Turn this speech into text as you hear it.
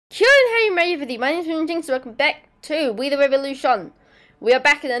ready for the my name is Jinx. Welcome back to TheRevolution. We are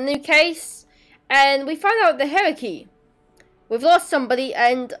back in a new case, and we found out the hierarchy. We've lost somebody,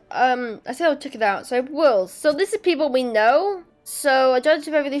 and I said I'll check it out, so I will. So this is people we know. So a judge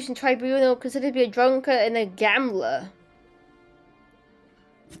of Revolution tribunal considered to be a drunkard and a gambler.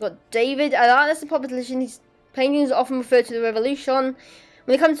 We've got David, an artist and politician. His paintings are often referred to the Revolution.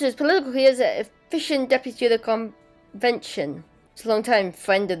 When it comes to his political career, he is an efficient deputy of the convention. He's a long-time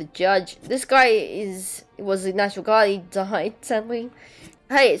friend of the judge. This guy was a National Guard. He died, sadly.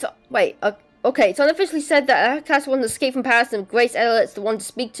 Hey, okay, it's unofficially said that Outcast wants to escape from Paris and Grace Elliot's the one to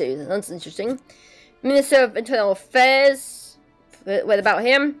speak to. That's interesting. Minister of Internal Affairs. Read about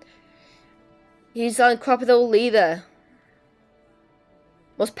him. He's a capital leader.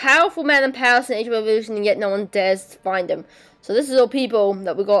 Most powerful man in Paris in the Age of Revolution, and yet no one dares to find him. So this is all people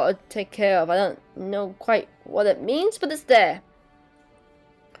that we got to take care of. I don't know quite what it means, but it's there.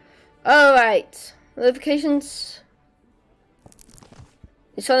 Alright. Notifications.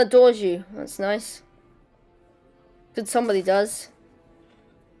 Each one adores you. That's nice. Good, somebody does.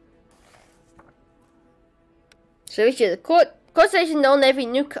 So we should. The court station known every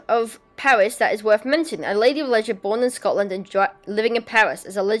nook of Paris that is worth mentioning. A lady of leisure born in Scotland and living in Paris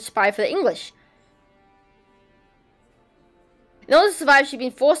is alleged spy for the English. In order to survive, she'd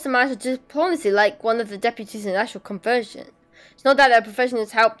been forced to manage diplomacy like one of the deputies in the National Convention. It's not that her profession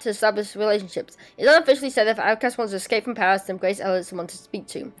has helped to establish relationships. It's unofficially said that if Outcast wants to escape from Paris, then Grace Elliot is someone to speak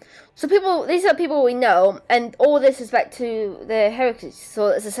to. So these are people we know, and all this is back to their heritage, so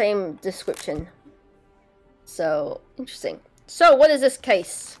it's the same description. So, interesting. So, what is this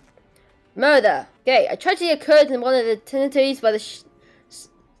case? Murder. Okay, a tragedy occurred in one of the tenancies by the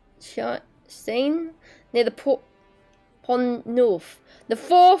Seine near the Pont Neuf. The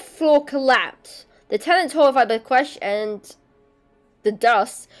fourth floor collapsed. The tenants, horrified by the crash and the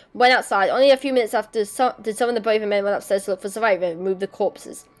dust, went outside. Only a few minutes after did some of the braver men went upstairs to look for survivors and remove the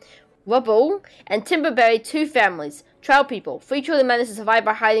corpses. Rubble and timber buried two families. Trial people. 3 children managed to survive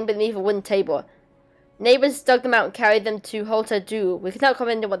by hiding beneath a wooden table. Neighbors dug them out and carried them to Hotel Dieu. We cannot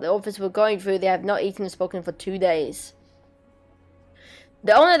comment on what the authors were going through. They have not eaten or spoken for 2 days.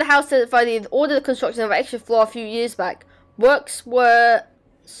 The owner of the house testified he had ordered the construction of an extra floor a few years back. Works were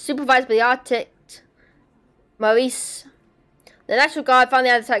supervised by the architect Maurice. The National Guard found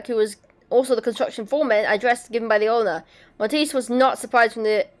the architect, who was also the construction foreman, address given by the owner. Maurice was not surprised when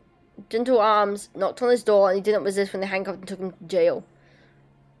the gentle arms knocked on his door, and he didn't resist when they handcuffed and took him to jail.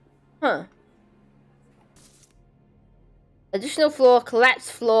 Huh. Additional floor,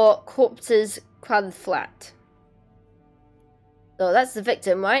 collapsed floor, corpses, crowded flat. So that's the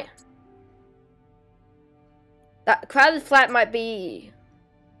victim, right? That crowded flat might be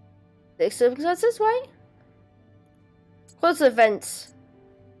the circumstances, right? Close events.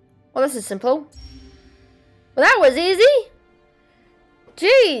 Well, this is simple. Well, that was easy.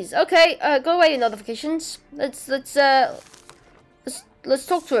 Jeez. Okay. Go away, notifications. Let's talk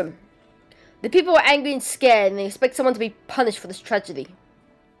to him. The people are angry and scared, and they expect someone to be punished for this tragedy.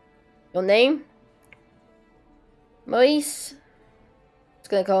 Your name? Maurice. It's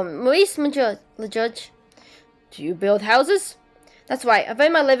gonna call him Maurice, the judge. Do you build houses? That's right. I've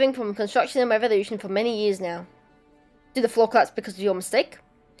earned my living from construction and revolution for many years now. Did the floor collapse because of your mistake?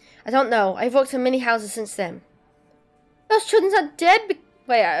 I don't know. I've worked on many houses since then. Those children are dead.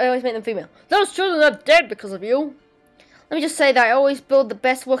 Wait, I always make them female. Those children are dead because of you. Let me just say that I always build the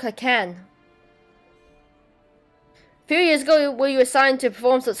best work I can. A few years ago, were you assigned to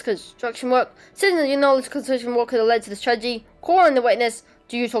perform such construction work? Since your knowledge of construction work could have led to this tragedy, calling the witness,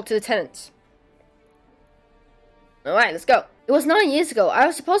 do you talk to the tenants? Alright, let's go. It was 9 years ago. I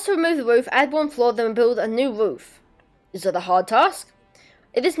was supposed to remove the roof, add one floor, then build a new roof. Is that a hard task?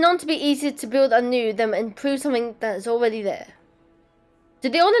 It is known to be easier to build anew than improve something that is already there.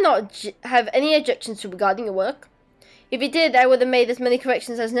 Did the owner not have any objections regarding your work? If he did, I would have made as many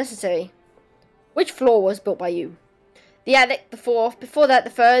corrections as necessary. Which floor was built by you? The attic, the fourth. Before that, the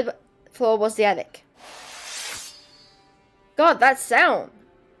third floor was the attic. God, that sound.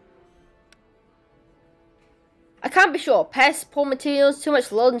 I can't be sure. Pests, poor materials, too much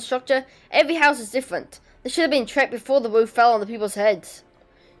load and structure. Every house is different. This should have been checked before the roof fell on the people's heads.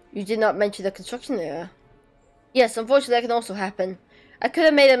 You did not mention the construction area. Yes, unfortunately that can also happen. I could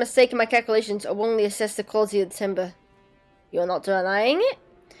have made a mistake in my calculations or wrongly assessed the quality of the timber. You're not denying it?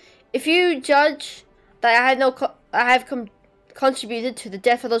 If you judge that I have contributed to the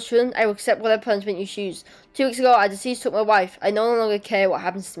death of those children, I will accept whatever punishment you choose. 2 weeks ago, a deceased took my wife. I no longer care what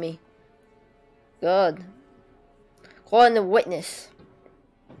happens to me. Good. Calling the witness.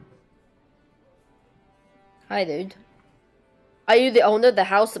 Hi, dude. Are you the owner of the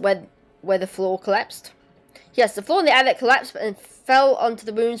house where where the floor collapsed? Yes, the floor in the attic collapsed and fell onto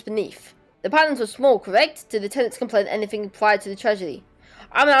the rooms beneath. The patterns were small, correct? Did the tenants complain anything prior to the tragedy?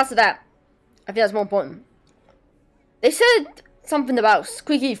 I'm gonna answer that. I think that's more important. They said something about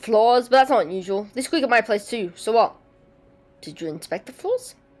squeaky floors, but that's not unusual. They squeak at my place too, so what? Did you inspect the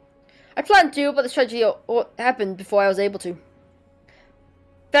floors? I planned to, but the tragedy happened before I was able to.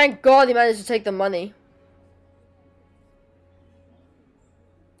 Thank God he managed to take the money.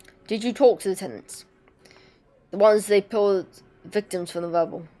 Did you talk to the tenants? The ones they pulled victims from the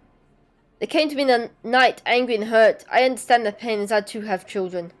rubble. They came to me in the night, angry and hurt. I understand their pain as I too have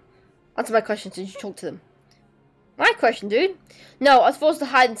children. Answer my question, did you talk to them? My question, dude? No, I was forced to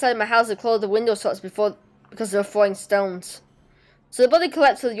hide inside my house and close the window slots because they were throwing stones. So the body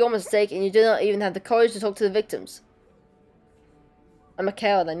collapsed was your mistake and you did not even have the courage to talk to the victims. I'm a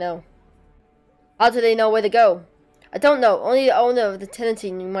coward, I know. How do they know where to go? I don't know. Only the owner of the tenancy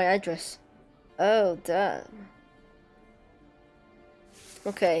knew my address. Oh, damn.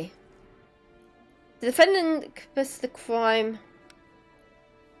 Okay. The defendant confessed the crime.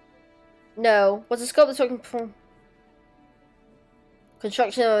 No. Was the sculptor talking from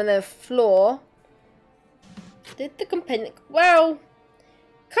construction on the floor? Did the complainant? Well,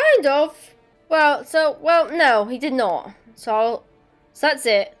 kind of. Well, no, he did not. So that's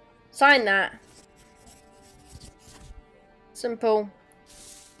it. Sign that. Simple.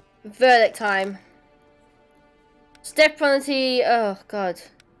 Verdict time. Death penalty. Oh God.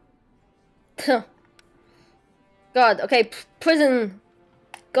 God. Okay. Prison.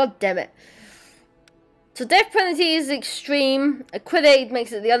 God damn it. So death penalty is extreme. Acquitted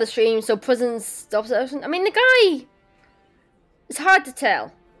makes it the other extreme. So prison stops it. I mean, the guy. It's hard to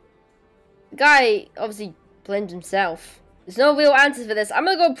tell. The guy obviously blamed himself. There's no real answer for this. I'm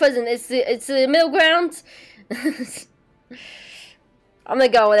gonna go to prison. It's the middle ground. I'm gonna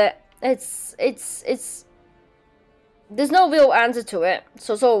go with it. It's. There's no real answer to it,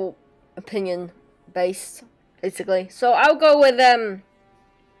 so it's all opinion based, basically. So I'll go with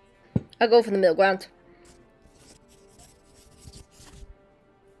I'll go for the middle ground.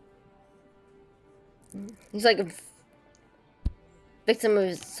 He's like a victim of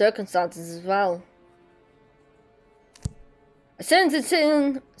his circumstances as well. I sent a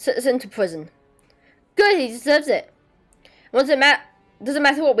citizen to prison. Good, he deserves it. Doesn't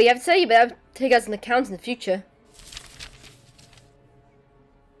matter what we have to say, but I'll take us an account in the future.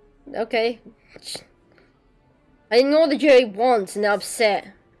 Okay. I ignored the jury once and they're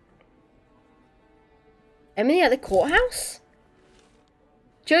upset. Emily at the courthouse?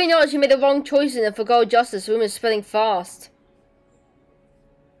 Jury knows you made the wrong choice and forgo justice. Rumors spreading fast.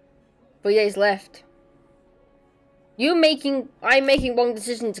 3 days left. I'm making wrong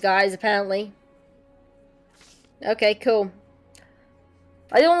decisions, guys, apparently. Okay, cool.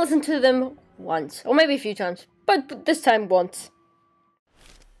 I don't listen to them once. Or maybe a few times. But this time once.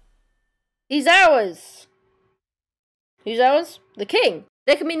 He's ours. Who's ours? The king.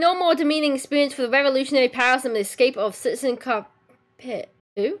 There can be no more demeaning experience for the revolutionary powers than the escape of Citizen Klabater.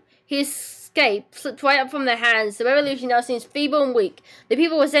 Who? He escaped, slipped right up from their hands. The revolution now seems feeble and weak. The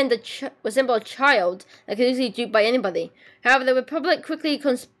people resemble a child that could easily be duped by anybody. However, the republic quickly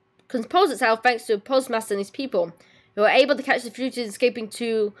composed itself thanks to a postmaster and his people, who were able to catch the fugitives escaping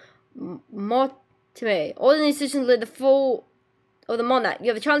to Mortimer. All the decisions led the fall of the monarch. You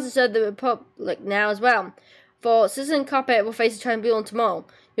have a chance to serve the republic now as well. For Citizen Klabater will face a tribunal tomorrow.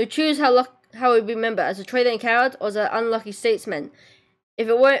 You'll choose how we remember, as a traitor and coward, or as an unlucky statesman. If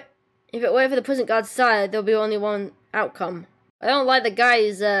it weren't for the prison guard's side, there'll be only one outcome. I don't like the guy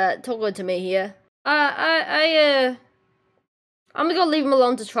who's talking to me here. I'm gonna go leave him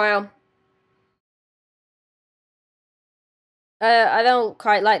alone to trial. I don't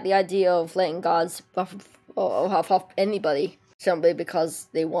quite like the idea of letting guards buff or huff off anybody simply because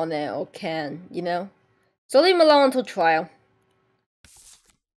they want it or can, you know? So leave him alone until trial.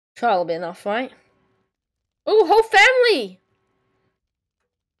 Trial will be enough, right? Oh, whole family!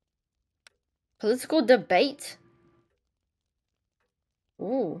 Political debate?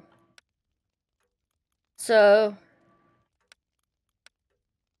 Ooh. So...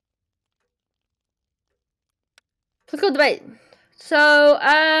 political debate. So,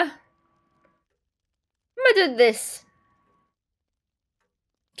 I'm gonna do this.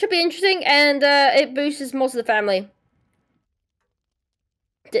 Should be interesting, and it boosts most of the family.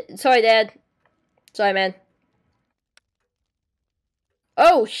 Sorry, Dad. Sorry, man.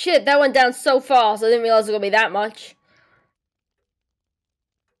 Oh, shit, that went down so fast. I didn't realize it was gonna be that much.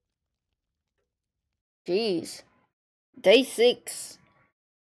 Jeez. Day 6.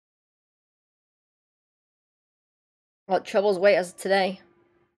 What troubles wait us today?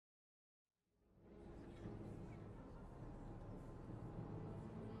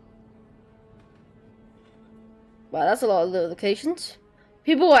 Wow, that's a lot of locations.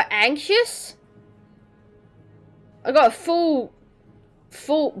 People are anxious? I got a full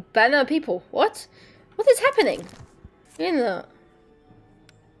banner of people. What? What is happening? In the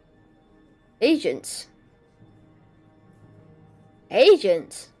agents.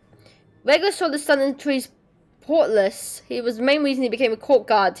 Regular saw the sun in the trees portless. He was the main reason he became a court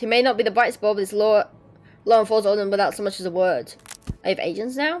guard. He may not be the brightest bulb, but his law enforcement on him without so much as a word. I have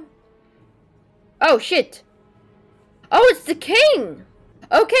agents now? Oh shit. Oh, it's the king!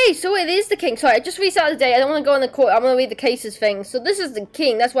 Okay, so it is the king. Sorry, I just restarted the day. I don't want to go in the court. I'm going to read the cases thing. So this is the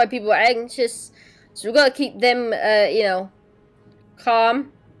king. That's why people are anxious. So we've got to keep them, you know,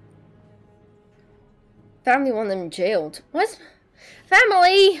 calm. Family want them jailed. What?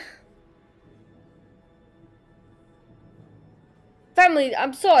 Family! Family,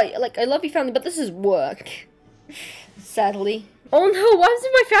 I'm sorry. Like, I love you, family, but this is work. Sadly. Oh no, why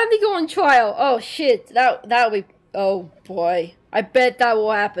did my family go on trial? Oh shit, that'll be... Oh boy. I bet that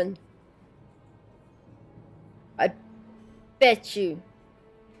will happen. I bet you.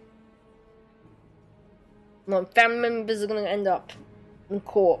 My family members are gonna end up in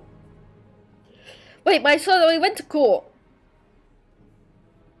court. Wait, my son already went to court.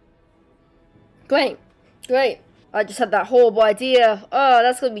 Great. I just had that horrible idea. Oh,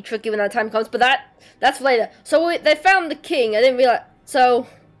 that's gonna be tricky when that time comes, but that's later. So they found the king. I didn't realize. So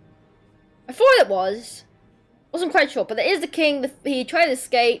I thought it was. Wasn't quite sure, but it is the king. He tried to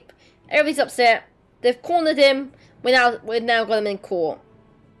escape. Everybody's upset. They've cornered him. We've now got him in court.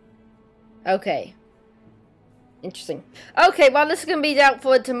 Okay. Interesting. Okay, well, this is gonna be out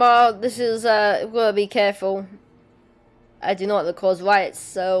for tomorrow. This is we've got to be careful. I do not want to cause riots,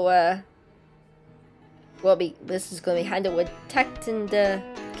 so this is gonna be handled with tact and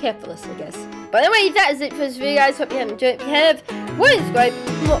carefulness, I guess. But anyway, that is it for this video, guys. Hope you have enjoyed. If you have, why subscribe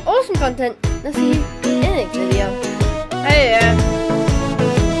for more awesome content. I'll see you in the next video. Hey,